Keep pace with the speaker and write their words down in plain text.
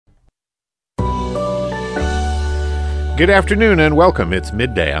Good afternoon and welcome. It's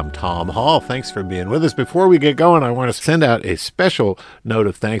midday. I'm Tom Hall. Thanks for being with us. Before we get going, I want to send out a special note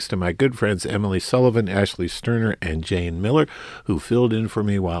of thanks to my good friends Emily Sullivan, Ashley Sterner, and Jane Miller, who filled in for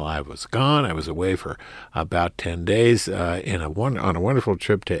me while I was gone. I was away for about 10 days on a wonderful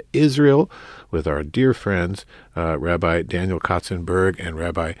trip to Israel with our dear friends, Rabbi Daniel Katzenberg and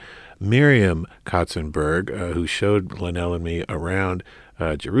Rabbi Miriam Katzenberg, who showed Linnell and me around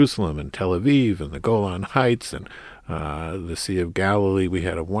Jerusalem and Tel Aviv and the Golan Heights and the Sea of Galilee. We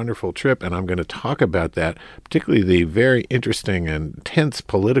had a wonderful trip, and I'm going to talk about that, particularly the very interesting and tense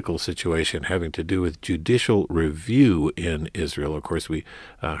political situation having to do with judicial review in Israel. Of course, we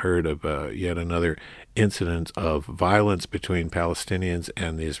heard of yet another incident of violence between Palestinians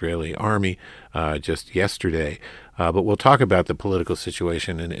and the Israeli army just yesterday. But we'll talk about the political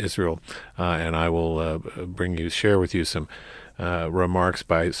situation in Israel, and I will share with you some remarks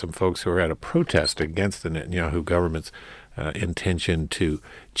by some folks who are at a protest against the Netanyahu government's intention to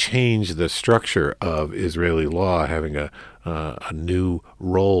change the structure of Israeli law, having a new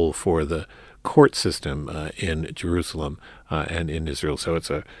role for the court system in Jerusalem and in Israel. So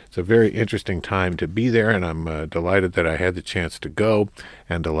it's a very interesting time to be there, and I'm delighted that I had the chance to go,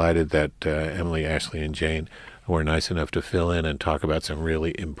 and delighted that Emily, Ashley, and Jane were nice enough to fill in and talk about some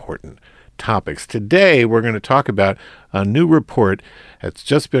really important topics. Today, we're going to talk about a new report that's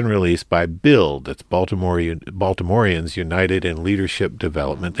just been released by BUILD. That's Baltimoreans United in Leadership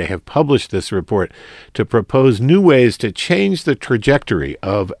Development. They have published this report to propose new ways to change the trajectory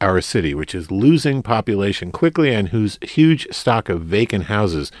of our city, which is losing population quickly and whose huge stock of vacant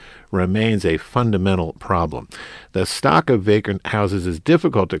houses remains a fundamental problem. The stock of vacant houses is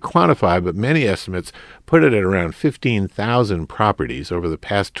difficult to quantify, but many estimates put it at around 15,000 properties. Over the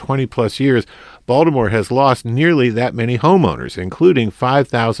past 20-plus years, Baltimore has lost nearly that many homeowners, including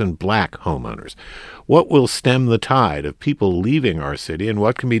 5,000 black homeowners. What will stem the tide of people leaving our city, and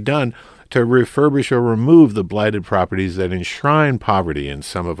what can be done to refurbish or remove the blighted properties that enshrine poverty in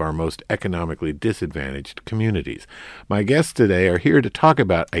some of our most economically disadvantaged communities? My guests today are here to talk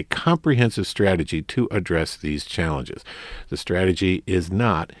about a comprehensive strategy to address these challenges. The strategy is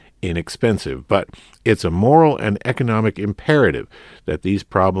not inexpensive, but it's a moral and economic imperative that these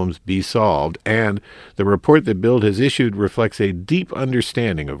problems be solved, and the report that BUILD has issued reflects a deep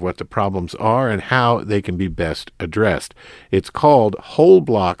understanding of what the problems are and how they can be best addressed. It's called Whole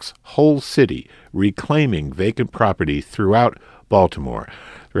Blocks, Whole City: Reclaiming Vacant Property Throughout Baltimore.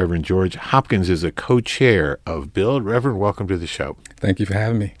 Reverend George Hopkins is a co-chair of BUILD. Reverend, welcome to the show. Thank you for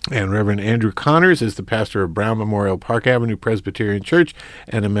having me. And Reverend Andrew Connors is the pastor of Brown Memorial Park Avenue Presbyterian Church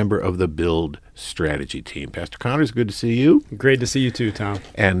and a member of the BUILD strategy team. Pastor Connors, good to see you. Great to see you too, Tom.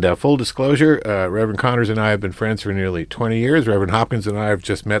 And full disclosure, Reverend Connors and I have been friends for nearly 20 years. Reverend Hopkins and I have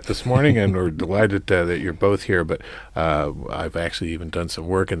just met this morning, and we're delighted that you're both here. But I've actually even done some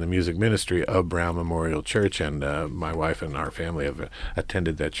work in the music ministry of Brown Memorial Church, and my wife and our family have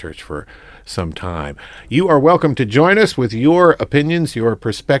attended that church for some time. You are welcome to join us with your opinions, your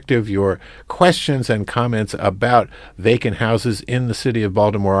perspective, your questions and comments about vacant houses in the city of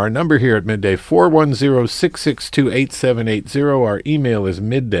Baltimore. Our number here at Midday, 410-662-8780. Our email is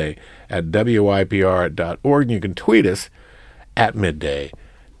midday@wypr.org. And you can tweet us at midday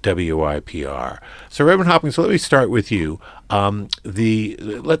WYPR. So, Reverend Hopkins, let me start with you.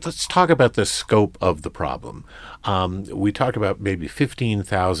 Let's talk about the scope of the problem. We talked about maybe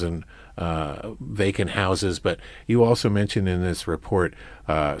 15,000 vacant houses, but you also mentioned in this report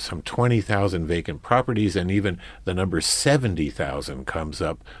some 20,000 vacant properties, and even the number 70,000 comes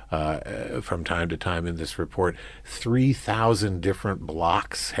up from time to time in this report. 3,000 different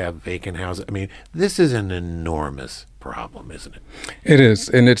blocks have vacant houses. I mean, this is an enormous problem, isn't it? It is,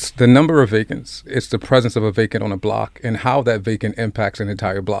 and it's the number of vacants. It's the presence of a vacant on a block and how that vacant impacts an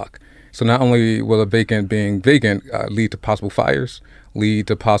entire block. So not only will a vacant being vacant lead to possible fires, lead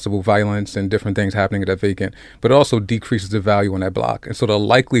to possible violence and different things happening at that vacant, but it also decreases the value on that block. And so the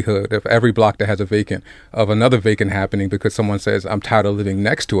likelihood of every block that has a vacant, of another vacant happening because someone says, I'm tired of living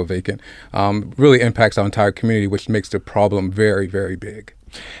next to a vacant, really impacts our entire community, which makes the problem very, very big.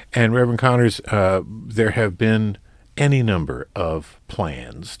 And Reverend Connors, there have been any number of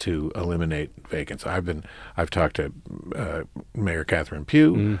plans to eliminate vacants. I've talked to Mayor Catherine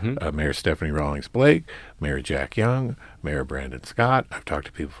Pugh, Mayor Stephanie Rawlings Blake, Mayor Jack Young, Mayor Brandon Scott. I've talked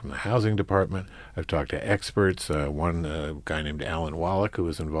to people from the housing department. I've talked to experts. One guy named Alan Wallach, who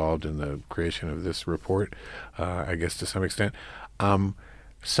was involved in the creation of this report, I guess to some extent.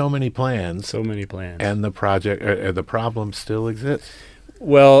 So many plans. So many plans. And the problem still exists.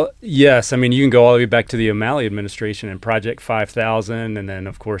 Well, yes. I mean, you can go all the way back to the O'Malley administration and Project 5000, and then,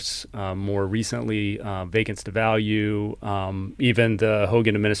 of course, more recently, Vacants to Value, even the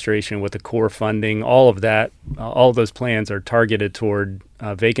Hogan administration with the core funding. All of that, all of those plans are targeted toward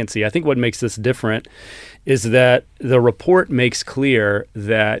vacancy. I think what makes this different is that the report makes clear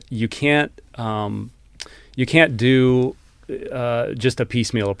that you can't do just a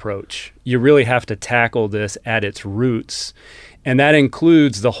piecemeal approach. You really have to tackle this at its roots. And that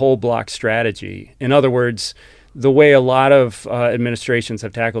includes the whole block strategy. In other words, the way a lot of administrations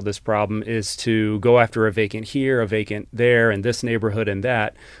have tackled this problem is to go after a vacant here, a vacant there, in this neighborhood and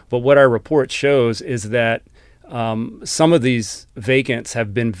that. But what our report shows is that some of these vacants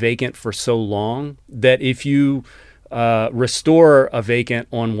have been vacant for so long that if you restore a vacant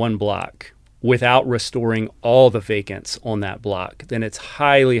on one block without restoring all the vacants on that block, then it's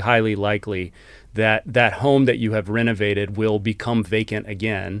highly, highly likely that that home that you have renovated will become vacant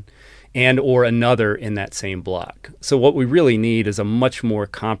again, and or another in that same block. So what we really need is a much more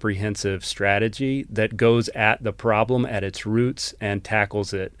comprehensive strategy that goes at the problem at its roots and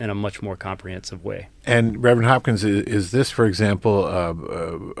tackles it in a much more comprehensive way. And Reverend Hopkins, is this, for example,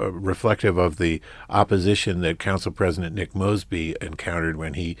 reflective of the opposition that Council President Nick Mosby encountered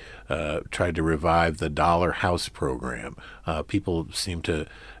when he tried to revive the Dollar House program? People seem to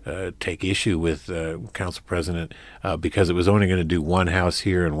take issue with Council President because it was only going to do one house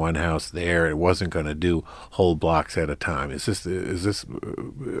here and one house there. It wasn't going to do whole blocks at a time. Is this?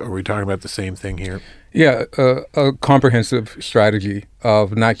 Are we talking about the same thing here? Yeah, a comprehensive strategy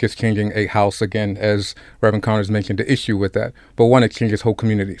of not just changing a house, again, as Reverend Connors mentioned, the issue with that, but one that changes whole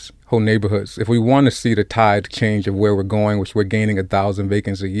communities, whole neighborhoods. If we want to see the tide change of where we're going, which we're gaining 1,000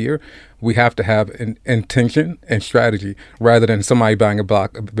 vacants a year, we have to have an intention and strategy rather than somebody buying a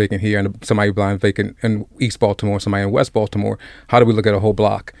block vacant here and somebody buying vacant in East Baltimore, somebody in West Baltimore. How do we look at a whole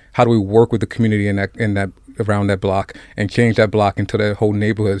block? How do we work with the community in that around that block and change that block until that whole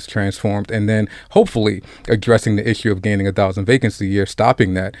neighborhood is transformed, and then hopefully addressing the issue of gaining 1,000 vacancies a year,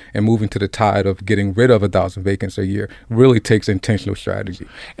 stopping that and moving to the tide of getting rid of 1,000 vacancies a year really takes intentional strategy.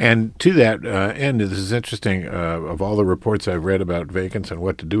 And to that end, this is interesting, of all the reports I've read about vacants and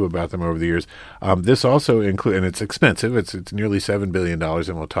what to do about them over the years, this also includes, and it's expensive, it's nearly $7 billion,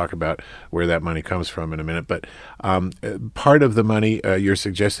 and we'll talk about where that money comes from in a minute, but part of the money you're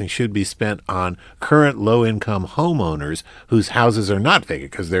suggesting should be spent on current low-income homeowners whose houses are not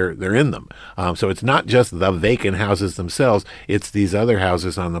vacant because they're in them. So it's not just the vacant houses themselves, it's these other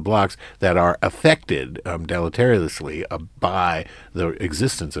houses on the blocks that are affected deleteriously by the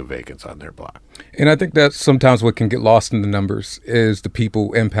existence of vacants on their block. And I think that's sometimes what can get lost in the numbers is the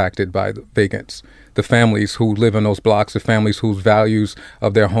people impacted by the vacants, the families who live in those blocks, the families whose values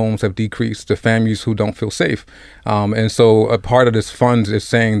of their homes have decreased, the families who don't feel safe. And so a part of this fund is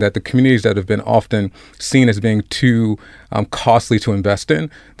saying that the communities that have been often seen as being too costly to invest in,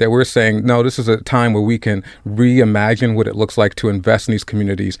 that we're saying, no, this is a time where we can reimagine what it looks like to invest in these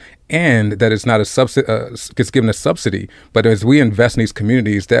communities, and that it's not a gets given a subsidy, but as we invest in these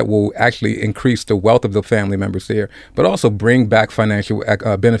communities, that will actually increase the wealth of the family members there, but also bring back financial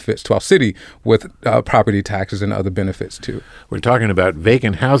benefits to our city with property taxes and other benefits too. We're talking about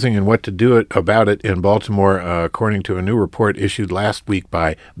vacant housing and what to do about it in Baltimore, according to a new report issued last week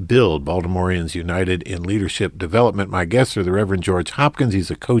by BUILD, Baltimoreans United in Leadership Development. My guests are the Reverend George Hopkins,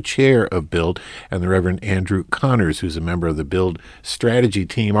 he's a co-chair of BUILD, and the Reverend Andrew Connors, who's a member of the BUILD strategy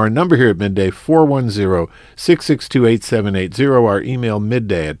team. Our number here at Midday, 410-662-8780. Our email,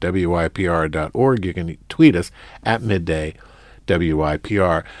 midday@wypr.org. You can tweet us at midday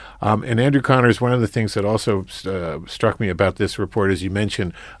WYPR. And Andrew Connors, one of the things that also struck me about this report is you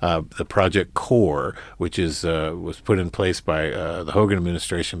mentioned the Project CORE, which was put in place by the Hogan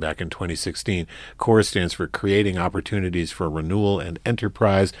administration back in 2016. CORE stands for Creating Opportunities for Renewal and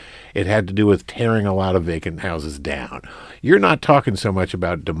Enterprise. It had to do with tearing a lot of vacant houses down. You're not talking so much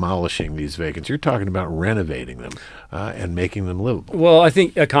about demolishing these vacants. You're talking about renovating them and making them livable. Well, I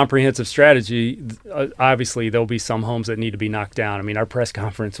think a comprehensive strategy, obviously there'll be some homes that need to be knocked down. I mean, our press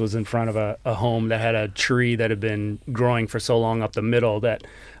conference was in front of a home that had a tree that had been growing for so long up the middle that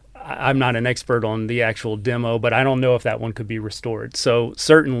I'm not an expert on the actual demo, but I don't know if that one could be restored. So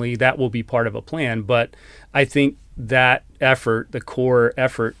certainly that will be part of a plan. But I think that effort, the CORE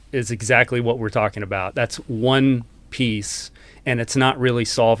effort, is exactly what we're talking about. That's one piece, and it's not really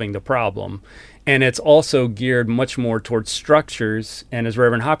solving the problem. And it's also geared much more towards structures. And as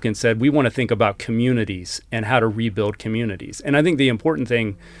Reverend Hopkins said, we want to think about communities and how to rebuild communities. And I think the important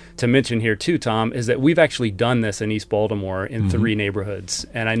thing to mention here too, Tom, is that we've actually done this in East Baltimore in 3 neighborhoods.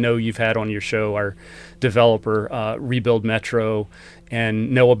 And I know you've had on your show our developer, Rebuild Metro,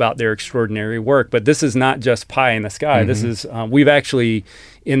 and know about their extraordinary work. But this is not just pie in the sky. This is, we've actually,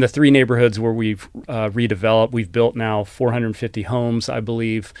 in the 3 neighborhoods where we've redeveloped, we've built now 450 homes, I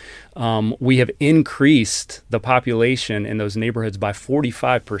believe. We have increased the population in those neighborhoods by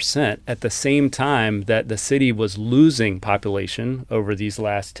 45% at the same time that the city was losing population over these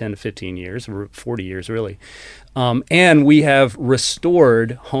last 10 to 15 years, or 40 years really. And we have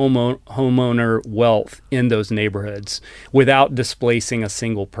restored homeowner wealth in those neighborhoods without displacing a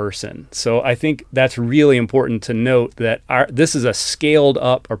single person. So I think that's really important to note that this is a scaled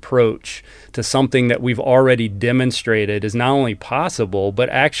up approach to something that we've already demonstrated is not only possible, but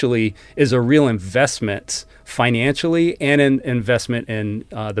actually is a real investment financially and an investment in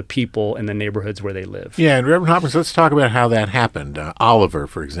the people in the neighborhoods where they live. Yeah, and Reverend Hopkins, let's talk about how that happened. Oliver,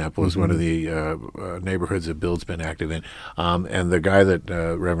 for example, is one of the neighborhoods that Bill's been active in. And the guy that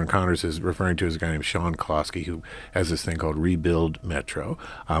Reverend Connors is referring to is a guy named Sean Klosky, who has this thing called Rebuild Metro.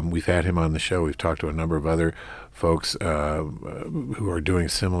 We've had him on the show. We've talked to a number of other folks who are doing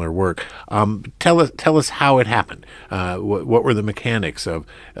similar work. Tell us how it happened. What were the mechanics of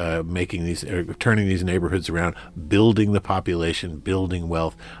making these, turning these neighborhoods around, building the population, building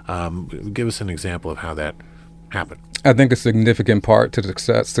wealth? Give us an example of how that happened. I think a significant part to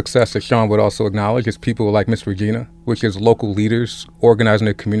the success that Sean would also acknowledge is people like Miss Regina, which is local leaders organizing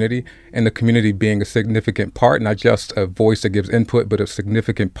the community, and the community being a significant part, not just a voice that gives input, but a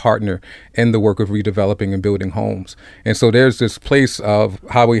significant partner in the work of redeveloping and building homes. And so there's this place of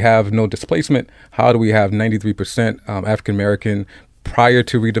how we have no displacement, how do we have 93% African American prior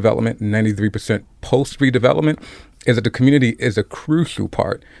to redevelopment, 93% post redevelopment, is that the community is a crucial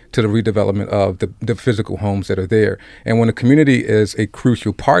part to the redevelopment of the physical homes that are there. And when the community is a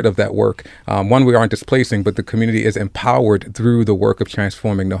crucial part of that work, one, we aren't displacing, but the community is empowered through the work of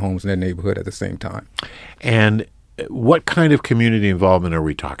transforming the homes in their neighborhood at the same time. And what kind of community involvement are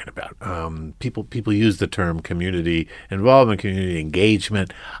we talking about? People use the term community involvement, community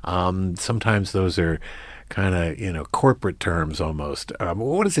engagement. Sometimes those are kind of, corporate terms almost.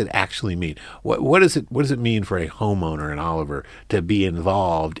 What does it actually mean? What does it mean for a homeowner in Oliver to be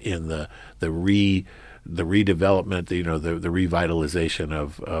involved in the redevelopment, the revitalization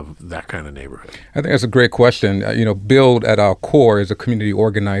of that kind of neighborhood? I think that's a great question. Build at our core is a community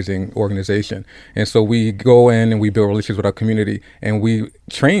organizing organization. And so we go in and we build relationships with our community, and we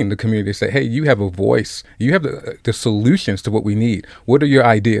train the community to say, hey, you have a voice. You have the solutions to what we need. What are your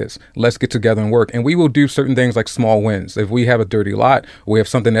ideas? Let's get together and work. And we will do certain things like small wins. If we have a dirty lot, or we have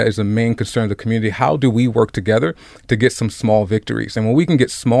something that is a main concern of the community, how do we work together to get some small victories? And when we can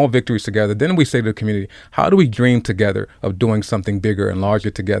get small victories together, then we say to the community, how do we dream together of doing something bigger and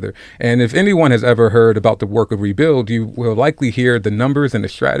larger together? And if anyone has ever heard about the work of Rebuild, you will likely hear the numbers and the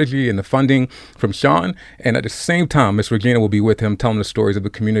strategy and the funding from Sean. And at the same time, Ms. Regina will be with him telling the stories of the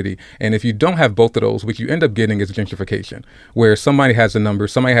community. And if you don't have both of those, what you end up getting is gentrification, where somebody has a number,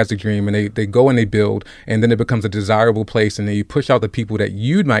 somebody has a dream, and they go and they build, and then it becomes a desirable place, and then you push out the people that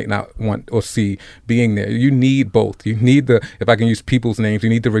you might not want or see being there. You need both. You need if I can use people's names, you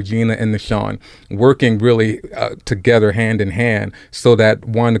need the Regina and the Sean working really together hand in hand so that,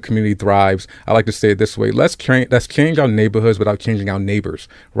 one, the community thrives. I like to say it this way: let's change our neighborhoods without changing our neighbors,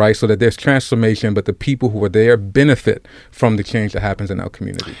 right? So that there's transformation, but the people who are there benefit from the change that happens in our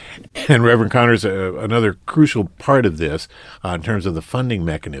community. And Reverend Connors, another crucial part of this in terms of the funding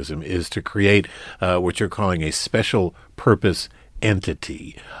mechanism is to create what you're calling a special purpose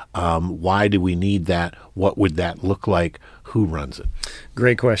entity. Why do we need that? What would that look like? Who runs it?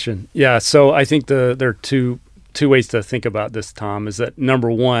 Great question. Yeah, so I think there are two ways to think about this, Tom, is that number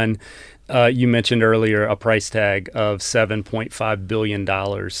one, you mentioned earlier a price tag of $7.5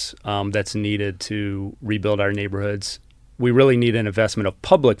 billion that's needed to rebuild our neighborhoods. We really need an investment of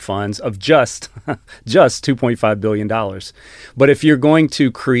public funds of just $2.5 billion. But if you're going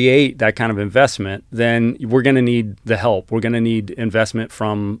to create that kind of investment, then we're going to need the help. We're going to need investment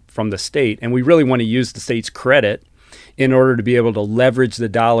from the state. And we really want to use the state's credit in order to be able to leverage the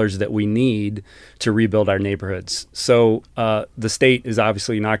dollars that we need to rebuild our neighborhoods. So the state is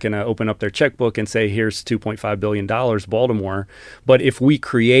obviously not going to open up their checkbook and say, here's $2.5 billion, Baltimore. But if we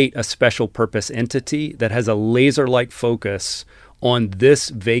create a special purpose entity that has a laser-like focus on this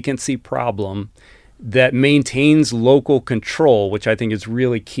vacancy problem that maintains local control, which I think is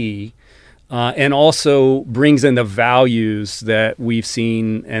really key, and also brings in the values that we've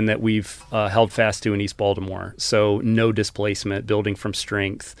seen and that we've held fast to in East Baltimore. So no displacement, building from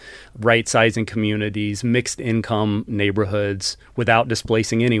strength, right-sizing communities, mixed income neighborhoods without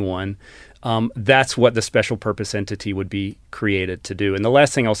displacing anyone. That's what the special purpose entity would be created to do. And the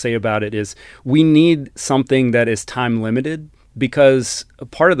last thing I'll say about it is we need something that is time limited, because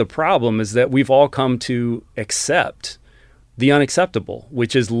part of the problem is that we've all come to accept the unacceptable,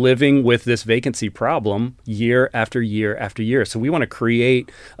 which is living with this vacancy problem year after year after year. So we want to create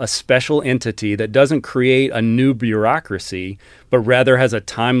a special entity that doesn't create a new bureaucracy, but rather has a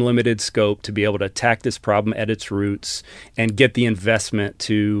time-limited scope to be able to attack this problem at its roots and get the investment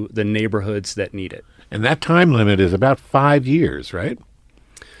to the neighborhoods that need it. And that time limit is about 5 years, right?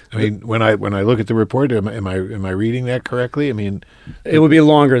 I mean, when I look at the report, am I reading that correctly? I mean, it would be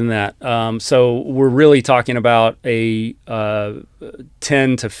longer than that. So we're really talking about a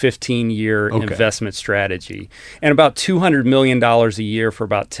 10 to 15 year investment strategy, and about $200 million a year for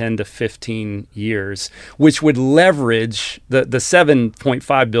about 10 to 15 years, which would leverage the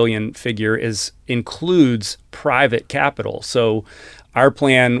 7.5 billion figure includes private capital. So our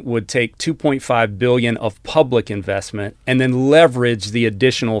plan would take $2.5 billion of public investment and then leverage the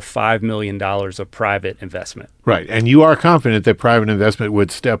additional $5 million of private investment. Right. And you are confident that private investment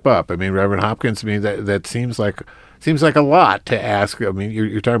would step up. I mean, Reverend Hopkins, I mean, that seems like a lot to ask. I mean,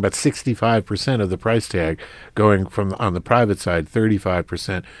 you're talking about 65% of the price tag going from on the private side,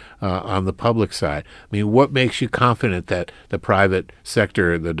 35% on the public side. I mean, what makes you confident that the private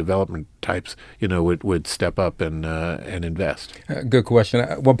sector, the development types, would step up and invest? Good question.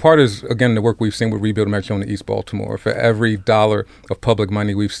 Well, part is, again, the work we've seen with Rebuild America in East Baltimore. For every dollar of public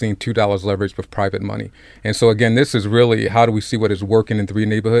money, we've seen $2 leveraged with private money. And so, again, this is really how do we see what is working in 3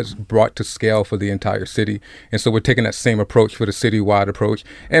 neighborhoods brought to scale for the entire city. And so we're taking that same approach for the citywide approach.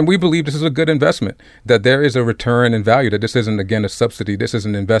 And we believe this is a good investment, that there is a return in value, that this isn't, again, a subsidy. This is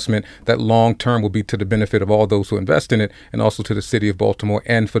an investment that long-term will be to the benefit of all those who invest in it, and also to the city of Baltimore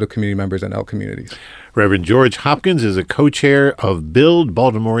and for the community members and our communities. Reverend George Hopkins is a co-chair of BUILD,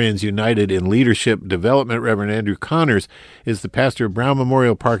 Baltimoreans United in Leadership Development. Reverend Andrew Connors is the pastor of Brown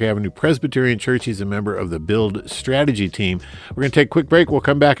Memorial Park Avenue Presbyterian Church. He's a member of the BUILD strategy team. We're going to take a quick break. We'll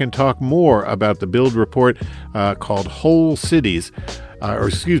come back and talk more about the BUILD report called Whole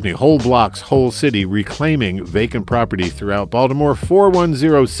Blocks, Whole City, Reclaiming Vacant Property Throughout Baltimore.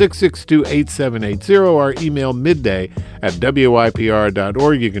 410-662-8780. Our email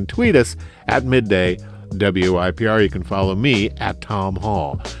midday@wypr.org. You can tweet us at midday WYPR. You can follow me at Tom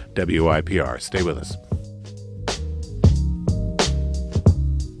Hall, WYPR. Stay with us.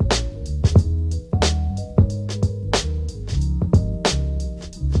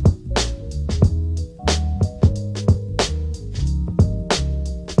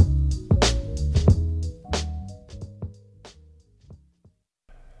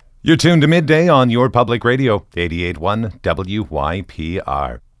 You're tuned to Midday on your public radio, 88.1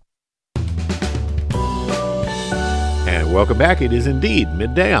 WYPR. And welcome back. It is indeed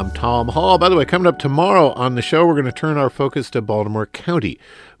midday. I'm Tom Hall. By the way, coming up tomorrow on the show, we're going to turn our focus to Baltimore County.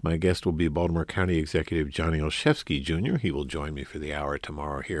 My guest will be Baltimore County Executive Johnny Olszewski Jr. He will join me for the hour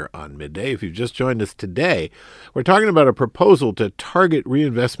tomorrow here on Midday. If you've just joined us today, we're talking about a proposal to target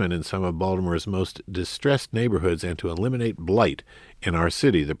reinvestment in some of Baltimore's most distressed neighborhoods and to eliminate blight in our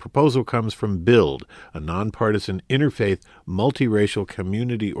city. The proposal comes from BUILD, a nonpartisan, interfaith, multiracial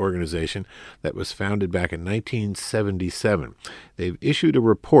community organization that was founded back in 1977. They've issued a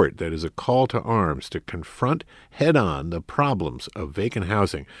report that is a call to arms to confront head-on the problems of vacant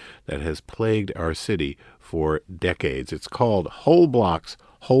housing that has plagued our city for decades. It's called Whole Blocks,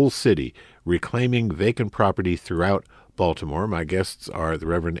 Whole City, Reclaiming Vacant Property Throughout Baltimore. My guests are the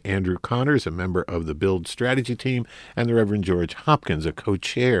Reverend Andrew Connors, a member of the BUILD strategy team, and the Reverend George Hopkins, a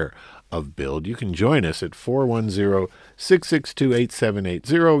co-chair of BUILD. You can join us at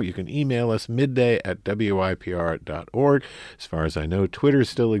 410-662-8780. You can email us midday@wypr.org. As far as I know, Twitter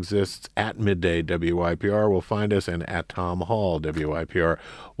still exists, at midday WYPR will find us, and at Tom Hall WYPR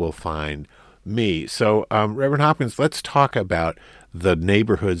will find me. So, Reverend Hopkins, let's talk about the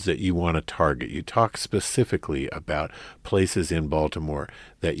neighborhoods that you want to target. You talk specifically about places in Baltimore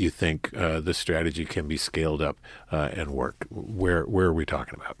that you think the strategy can be scaled up and work. Where are we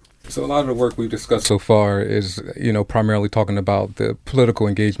talking about? So a lot of the work we've discussed so far is, primarily talking about the political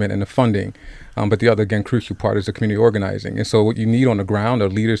engagement and the funding. But the other, again, crucial part is the community organizing. And so what you need on the ground are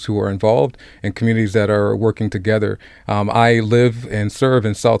leaders who are involved and communities that are working together. I live and serve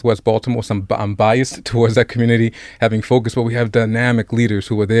in Southwest Baltimore, so I'm biased towards that community, having focus, but we have dynamic leaders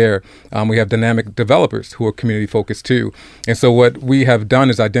who are there. We have dynamic developers who are community focused too. And so what we have done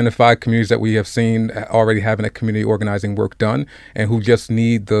is identify communities that we have seen already having a community organizing work done and who just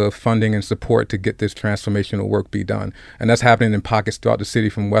need the funding and support to get this transformational work be done. And that's happening in pockets throughout the city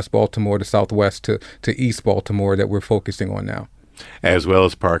from West Baltimore to Southwest to East Baltimore that we're focusing on now. As well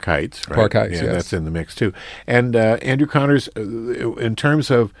as Park Heights, right? Park Heights, yeah, yes. That's in the mix too. And Andrew Connors, in terms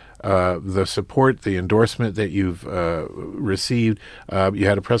of the support, the endorsement that you've received, you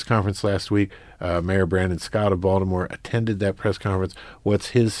had a press conference last week. Mayor Brandon Scott of Baltimore attended that press conference. What's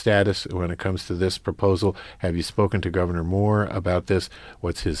his status when it comes to this proposal? Have you spoken to Governor Moore about this?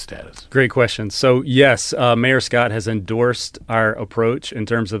 What's his status? Great question. So yes, Mayor Scott has endorsed our approach in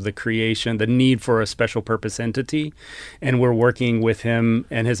terms of the creation, the need for a special purpose entity, and we're working with him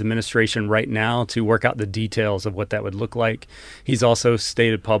and his administration right now to work out the details of what that would look like. He's also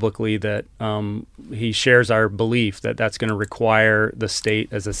stated publicly that he shares our belief that that's going to require the state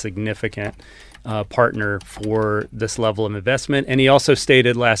as a significant partner for this level of investment. And he also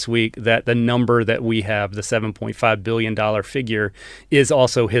stated last week that the number that we have, the $7.5 billion figure, is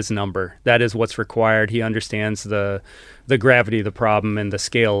also his number. That is what's required. He understands the gravity of the problem and the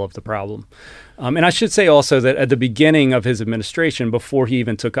scale of the problem. And I should say also that at the beginning of his administration, before he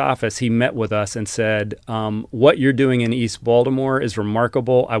even took office, he met with us and said, what you're doing in East Baltimore is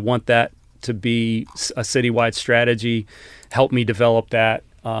remarkable. I want that to be a citywide strategy. Help me develop that.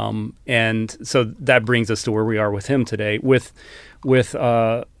 And so that brings us to where we are with him today. With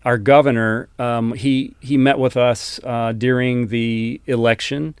our governor, he met with us during the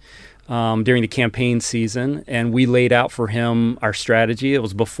election, during the campaign season, and we laid out for him our strategy. It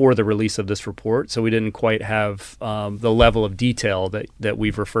was before the release of this report, so we didn't quite have the level of detail that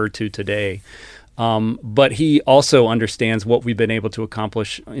we've referred to today. But he also understands what we've been able to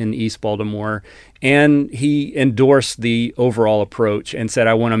accomplish in East Baltimore, and he endorsed the overall approach and said,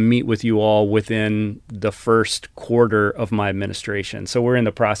 I want to meet with you all within the first quarter of my administration. So we're in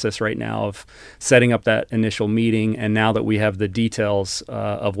the process right now of setting up that initial meeting, and now that we have the details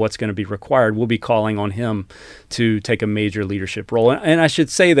of what's going to be required, we'll be calling on him to take a major leadership role. And I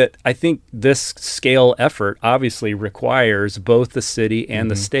should say that I think this scale effort obviously requires both the city and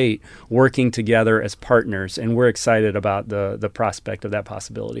the state working together as partners, and we're excited about the prospect of that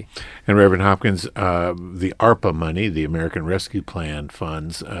possibility. And Reverend Hopkins, the ARPA money, the American Rescue Plan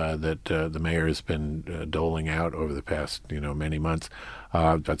funds that the mayor has been doling out over the past many months,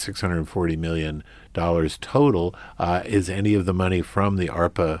 about $640 million total. Is any of the money from the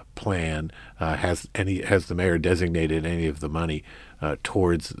ARPA plan, has the mayor designated any of the money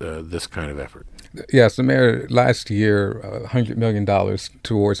towards this kind of effort? Yes, the mayor last year, $100 million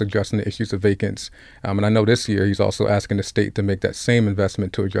towards addressing the issues of vacants. And I know this year he's also asking the state to make that same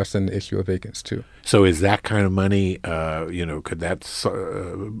investment to addressing the issue of vacants too. So is that kind of money, could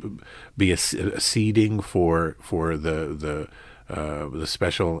that be a seeding for the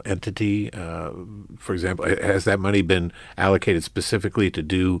special entity? For example, has that money been allocated specifically to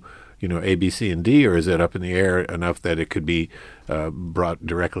do A, B, C, and D, or is it up in the air enough that it could be brought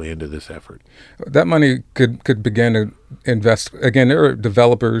directly into this effort? That money could begin to invest. Again, there are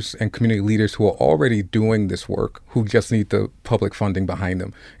developers and community leaders who are already doing this work who just need the public funding behind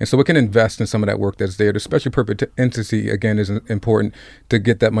them. And so we can invest in some of that work that's there. The special purpose entity, again, is important to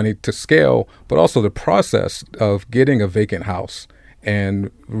get that money to scale, but also the process of getting a vacant house and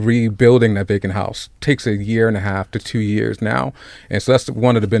rebuilding that vacant house takes 1.5 to 2 years now. And so that's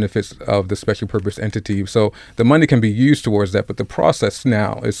one of the benefits of the special purpose entity. So the money can be used towards that, but the process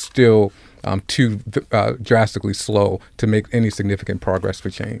now is still too drastically slow to make any significant progress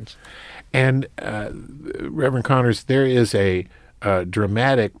for change. And Reverend Connors, there is a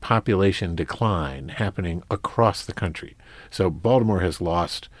dramatic population decline happening across the country. So Baltimore has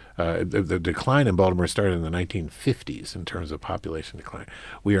lost, the decline in Baltimore started in the 1950s in terms of population decline.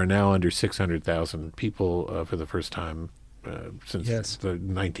 We are now under 600,000 people for the first time since the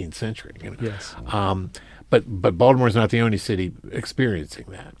 19th century. Yes. But Baltimore is not the only city experiencing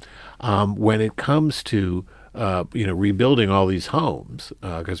that. When it comes to rebuilding all these homes,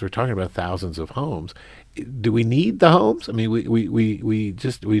 because we're talking about thousands of homes, do we need the homes? I mean,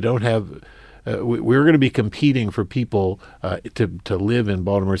 we don't have we're going to be competing for people to live in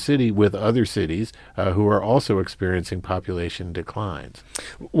Baltimore City with other cities who are also experiencing population declines.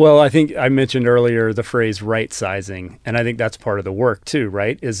 Well, I think I mentioned earlier the phrase right sizing, and I think that's part of the work too,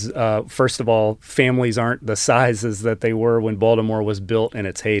 right? Is first of all, families aren't the sizes that they were when Baltimore was built in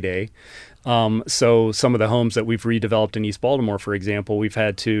its heyday. So some of the homes that we've redeveloped in East Baltimore, for example, we've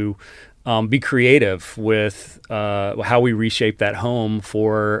had to be creative with how we reshape that home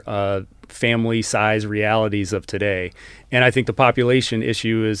for family size realities of today. And I think the population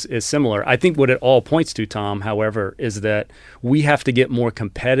issue is similar. I think what it all points to, Tom, however, is that we have to get more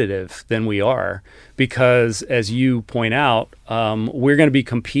competitive than we are because, as you point out, we're going to be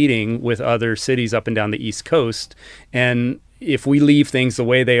competing with other cities up and down the East Coast. And if we leave things the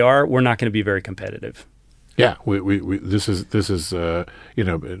way they are, we're not going to be very competitive. Yeah, this is who's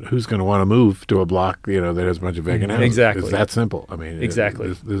going to want to move to a block that has a bunch of vacant houses? Exactly. It's that simple. I mean,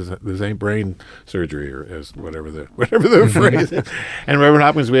 exactly. This ain't brain surgery or as whatever the phrase is. And Reverend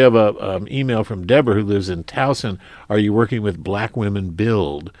Hopkins, we have a email from Deborah who lives in Towson. Are you working with Black Women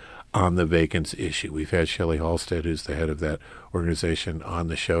Build on the vacants issue? We've had Shelley Halstead, who's the head of that organization, on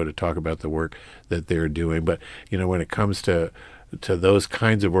the show to talk about the work that they're doing. But when it comes to those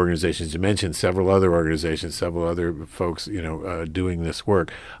kinds of organizations, you mentioned several other organizations, several other folks, doing this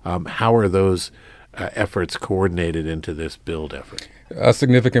work. How are those efforts coordinated into this build effort? A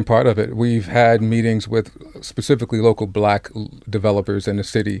significant part of it. We've had meetings with specifically local Black developers in the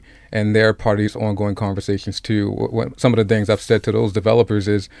city and their parties' ongoing conversations too. Some of the things I've said to those developers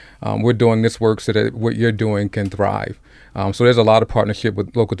is we're doing this work so that what you're doing can thrive. So there's a lot of partnership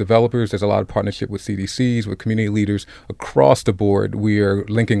with local developers. There's a lot of partnership with CDCs, with community leaders across the board. We are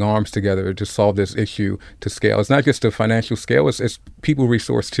linking arms together to solve this issue to scale. It's not just a financial scale, it's people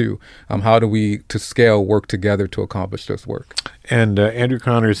resource too. How do we, to scale, work together to accomplish this work? And Andrew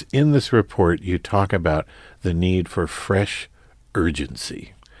Connors, in this report, you talk about the need for fresh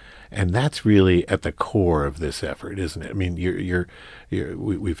urgency. And that's really at the core of this effort, isn't it? I mean,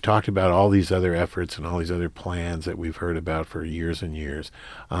 we've talked about all these other efforts and all these other plans that we've heard about for years and years.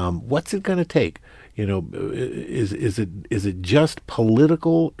 What's it going to take? Is it just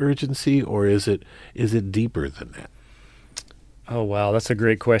political urgency, or is it deeper than that? Oh, wow, that's a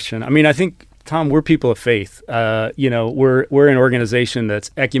great question. I mean, I think, Tom, we're people of faith. We're an organization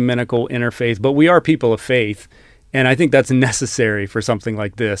that's ecumenical, interfaith, but we are people of faith. And I think that's necessary for something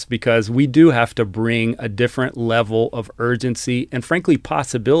like this because we do have to bring a different level of urgency and, frankly,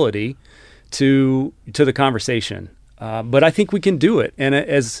 possibility to the conversation. But I think we can do it. And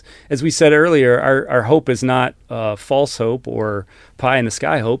as we said earlier, our hope is not false hope or pie in the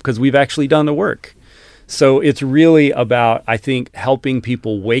sky hope because we've actually done the work. So it's really about, I think, helping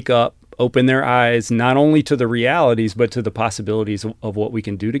people wake up, open their eyes, not only to the realities, but to the possibilities of what we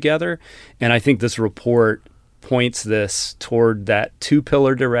can do together. And I think this report points this toward that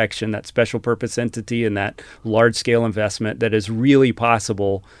two-pillar direction, that special purpose entity and that large-scale investment that is really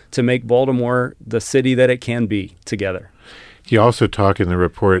possible to make Baltimore the city that it can be together. You also talk in the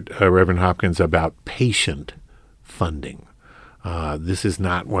report, Reverend Hopkins, about patient funding. This is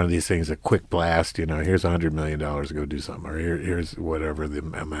not one of these things, a quick blast, here's $100 million to go do something, or here's whatever the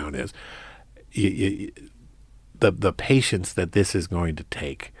amount is. The patience that this is going to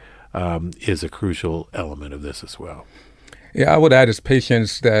take is a crucial element of this as well. Yeah, I would add is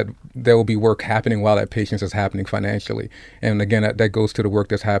patience, that there will be work happening while that patience is happening financially. And again, that goes to the work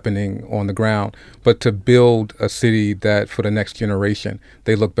that's happening on the ground. But to build a city that for the next generation,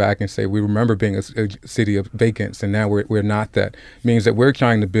 they look back and say, we remember being a city of vacants, and now we're not that. Means that we're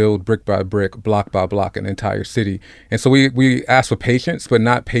trying to build brick by brick, block by block, an entire city. And so we ask for patience, but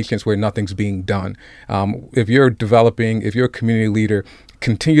not patience where nothing's being done. If you're developing, if you're a community leader,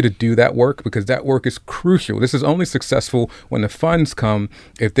 continue to do that work because that work is crucial. This is only successful when the funds come,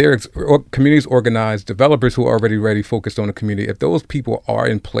 if there's communities organized, developers who are already ready, focused on the community, if those people are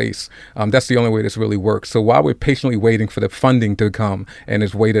in place, that's the only way this really works. So while we're patiently waiting for the funding to come and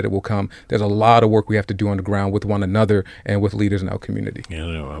there's way that it will come, there's a lot of work we have to do on the ground with one another and with leaders in our community.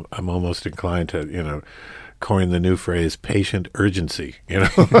 I'm almost inclined to, coin the new phrase patient urgency,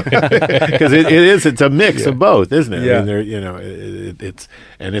 because it's a mix of both, isn't it? Yeah. I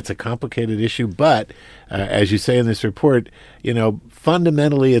mean, it's a complicated issue, but as you say in this report,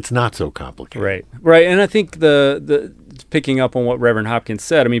 fundamentally it's not so complicated. Right. And I think the picking up on what Reverend Hopkins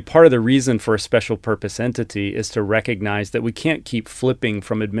said, I mean, part of the reason for a special purpose entity is to recognize that we can't keep flipping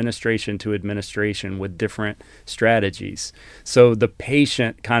from administration to administration with different strategies. So the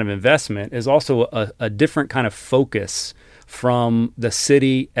patient kind of investment is also a different kind of focus from the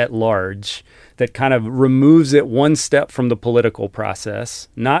city at large that kind of removes it one step from the political process,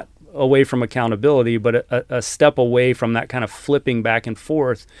 not away from accountability, but a step away from that kind of flipping back and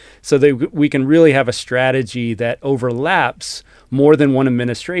forth, so that we can really have a strategy that overlaps more than one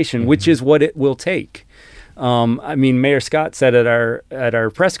administration, which is what it will take. I mean, Mayor Scott said at our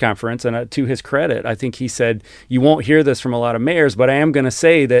press conference, and to his credit, I think he said, you won't hear this from a lot of mayors, but I am going to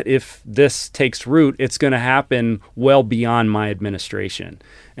say that if this takes root, it's going to happen well beyond my administration.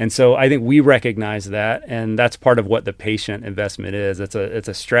 And so I think we recognize that, and that's part of what the patient investment is. It's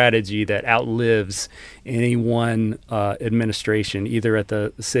a strategy that outlives any one administration, either at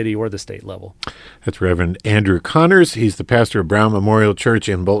the city or the state level. That's Reverend Andrew Connors. He's the pastor of Brown Memorial Church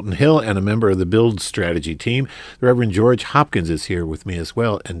in Bolton Hill and a member of the Build Strategy team. The Reverend George Hopkins is here with me as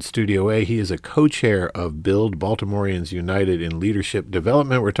well in Studio A. He is a co-chair of Build, Baltimoreans United in Leadership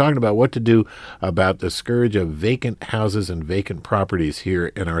Development. We're talking about what to do about the scourge of vacant houses and vacant properties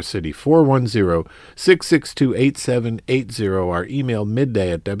here in our city. 410-662-8780. Our email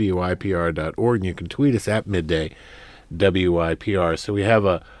midday@wipr.org, and you can tweet us at midday WIPR. So we have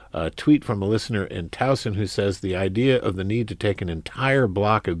a tweet from a listener in Towson who says the idea of the need to take an entire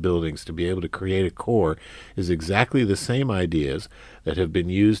block of buildings to be able to create a core is exactly the same ideas that have been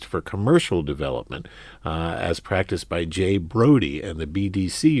used for commercial development as practiced by Jay Brody and the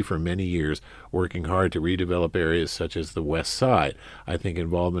BDC for many years, working hard to redevelop areas such as the West Side. I think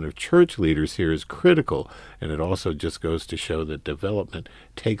involvement of church leaders here is critical, and it also just goes to show that development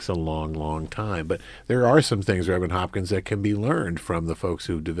takes a long, long time. But there are some things, Reverend Hopkins, that can be learned from the folks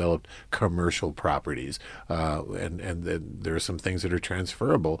who developed commercial properties, and there are some things that are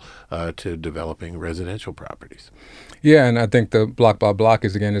transferable to developing residential properties. Yeah, and I think the block by block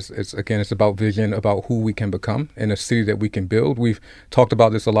is it's about vision, about who we can become in a city that we can build. We've talked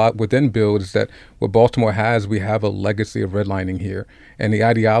about this a lot within Build, is that what Baltimore has, we have a legacy of redlining here. And the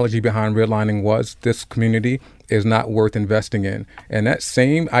ideology behind redlining was this community is not worth investing in. And that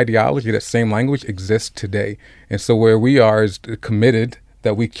same ideology, that same language exists today. And so where we are is committed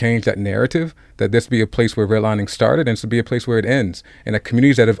that we change that narrative, that this be a place where redlining started and to be a place where it ends. And that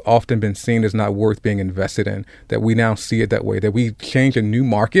communities that have often been seen as not worth being invested in, that we now see it that way, that we change a new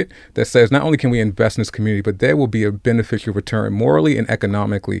market that says not only can we invest in this community, but there will be a beneficial return morally and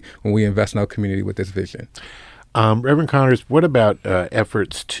economically when we invest in our community with this vision. Reverend Connors, what about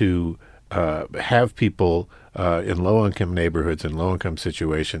efforts to have people in low-income neighborhoods and low-income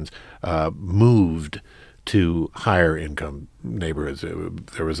situations moved to higher income neighborhoods?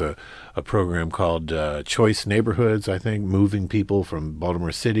 There was a program called Choice Neighborhoods, I think, moving people from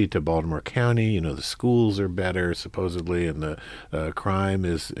Baltimore City to Baltimore County. You know, the schools are better, supposedly, and the crime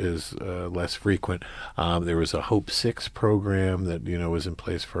is less frequent. There was a Hope 6 program that, was in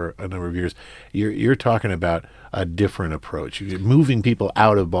place for a number of years. You're talking about a different approach. Moving people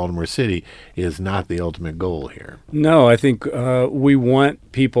out of Baltimore City is not the ultimate goal here. No, I think we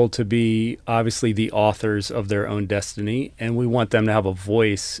want people to be obviously the authors of their own destiny, and we want them to have a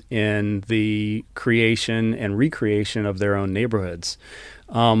voice in the creation and recreation of their own neighborhoods.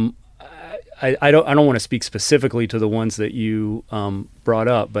 I don't want to speak specifically to the ones that you brought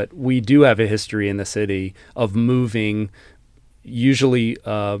up, but we do have a history in the city of moving usually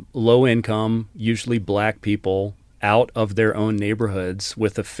low income, usually black people out of their own neighborhoods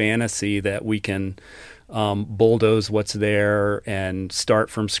with the fantasy that we can bulldoze what's there and start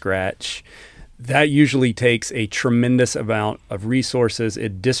from scratch. That usually takes a tremendous amount of resources.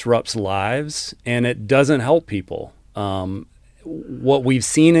 It disrupts lives, and it doesn't help people. What we've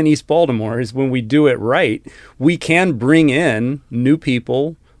seen in East Baltimore is when we do it right, we can bring in new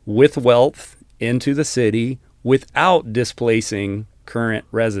people with wealth into the city without displacing current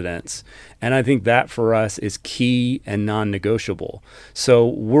residents. And I think that for us is key and non-negotiable. So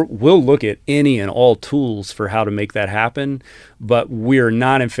we'll look at any and all tools for how to make that happen, but we're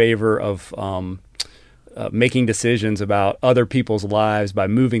not in favor of making decisions about other people's lives by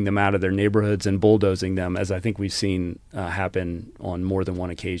moving them out of their neighborhoods and bulldozing them, as I think we've seen happen on more than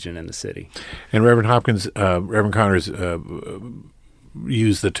one occasion in the city. And Reverend Hopkins, Reverend Connors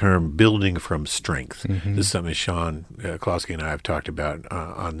used the term building from strength. Mm-hmm. This is something Sean Klosky and I have talked about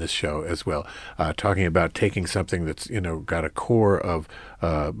on this show as well, talking about taking something that's got a core of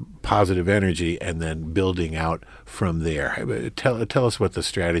positive energy and then building out from there. Tell us what the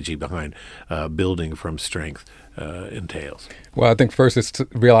strategy behind building from strength entails? Well, I think first it's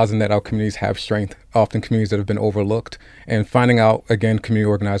realizing that our communities have strength, often communities that have been overlooked, and finding out, again, community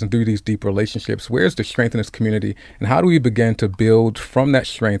organizing through these deep relationships. Where's the strength in this community, and how do we begin to build from that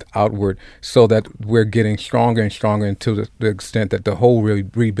strength outward so that we're getting stronger and stronger until the extent that the whole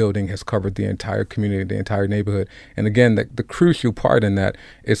rebuilding has covered the entire community, the entire neighborhood. And again, the crucial part in that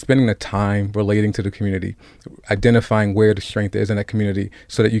is spending the time relating to the community, identifying where the strength is in that community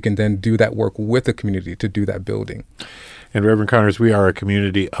so that you can then do that work with the community to do that building. And Reverend Connors, we are a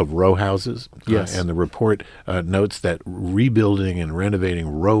community of row houses. Yes. And the report notes that rebuilding and renovating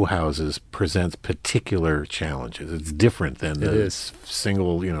row houses presents particular challenges. It's different than the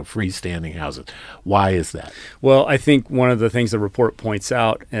single, freestanding houses. Why is that? Well, I think one of the things the report points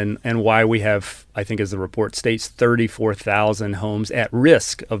out and why we have, I think as the report states, 34,000 homes at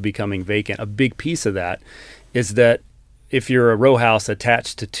risk of becoming vacant. A big piece of that is that if you're a row house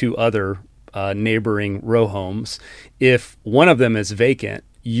attached to two other neighboring row homes, if one of them is vacant,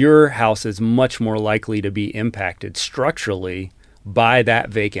 your house is much more likely to be impacted structurally by that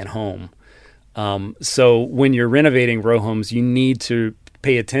vacant home. So when you're renovating row homes, you need to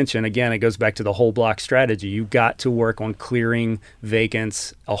pay attention. Again, it goes back to the whole block strategy. You've got to work on clearing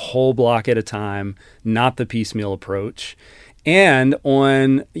vacants a whole block at a time, not the piecemeal approach. And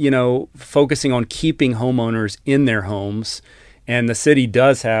on, focusing on keeping homeowners in their homes. And the city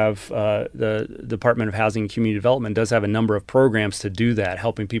does have, the Department of Housing and Community Development does have a number of programs to do that,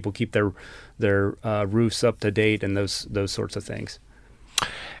 helping people keep their roofs up to date and those sorts of things.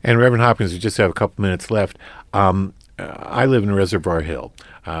 And Reverend Hopkins, we just have a couple minutes left. I live in Reservoir Hill.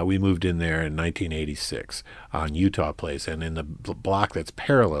 We moved in there in 1986 on Utah Place, and in the block that's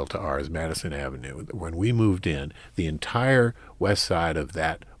parallel to ours, Madison Avenue. When we moved in, the entire west side of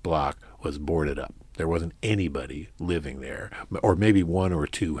that block was boarded up. There wasn't anybody living there, or maybe one or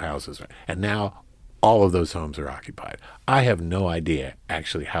two houses. And now all of those homes are occupied. I have no idea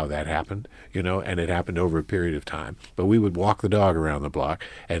actually how that happened, and it happened over a period of time. But we would walk the dog around the block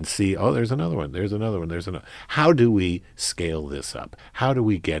and see, oh, there's another one, there's another one, there's another. How do we scale this up? How do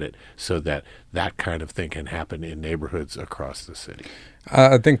we get it so that that kind of thing can happen in neighborhoods across the city?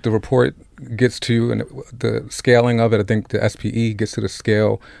 I think the report gets to and the scaling of it. I think the SPE gets to the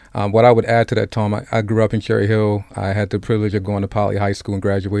scale. What I would add to that, Tom, I grew up in Cherry Hill. I had the privilege of going to Poly High School and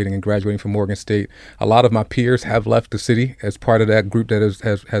graduating from Morgan State. A lot of my peers have left the city as part of that group that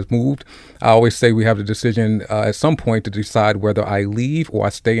has moved. I always say we have the decision at some point to decide whether I leave or I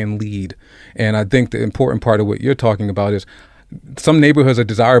stay and lead. And I think the important part of what you're talking about is some neighborhoods are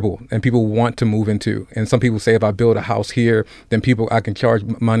desirable and people want to move into. And some people say if I build a house here, then I can charge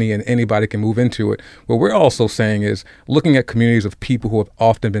money and anybody can move into it. What we're also saying is looking at communities of people who have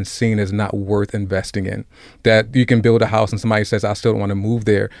often been seen as not worth investing in. That you can build a house and somebody says, I still don't want to move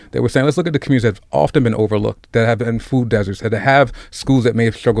there. That we're saying, let's look at the communities that have often been overlooked, that have been food deserts, that have schools that may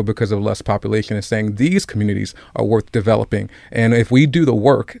have struggled because of less population, and saying these communities are worth developing. And if we do the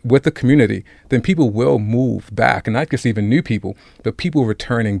work with the community, then people will move back, and not just even new people, but people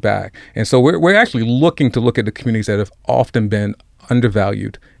returning back. And so we're actually looking to look at the communities that have often been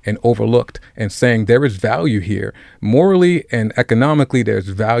undervalued and overlooked and saying there is value here. Morally and economically, there's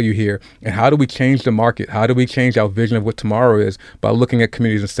value here. And how do we change the market? How do we change our vision of what tomorrow is? By looking at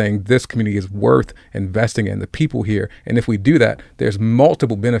communities and saying this community is worth investing in, the people here. And if we do that, there's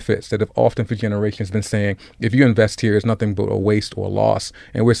multiple benefits that have often for generations been saying, if you invest here, it's nothing but a waste or a loss.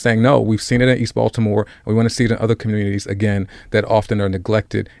 And we're saying, no, we've seen it in East Baltimore. And we want to see it in other communities, again, that often are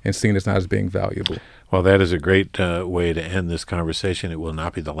neglected and seen as not as being valuable. Well, that is a great way to end this conversation. It will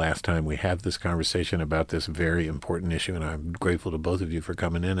not be the last time we have this conversation about this very important issue, and I'm grateful to both of you for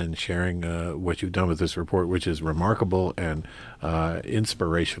coming in and sharing what you've done with this report, which is remarkable and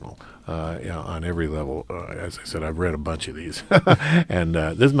inspirational on every level. As I said, I've read a bunch of these, and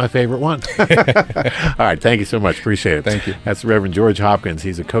this is my favorite one. All right, thank you so much. Appreciate it. Thank you. That's Reverend George Hopkins.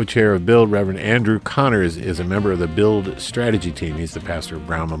 He's a co-chair of BUILD. Reverend Andrew Connors is a member of the BUILD strategy team. He's the pastor of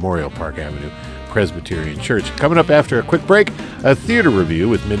Brown Memorial Park Avenue Presbyterian Church. Coming up after a quick break, a theater review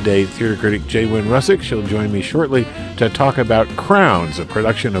with Midday theater critic Jay Wynn Russick. She'll join me shortly to talk about Crowns, a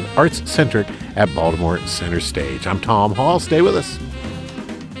production of Arts Centric at Baltimore Center Stage. I'm Tom Hall. Stay with us.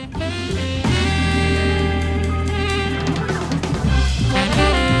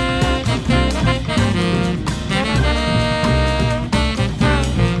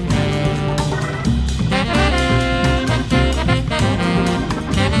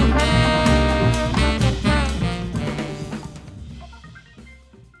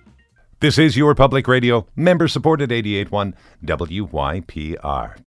 This is your public radio, member-supported 88.1 WYPR.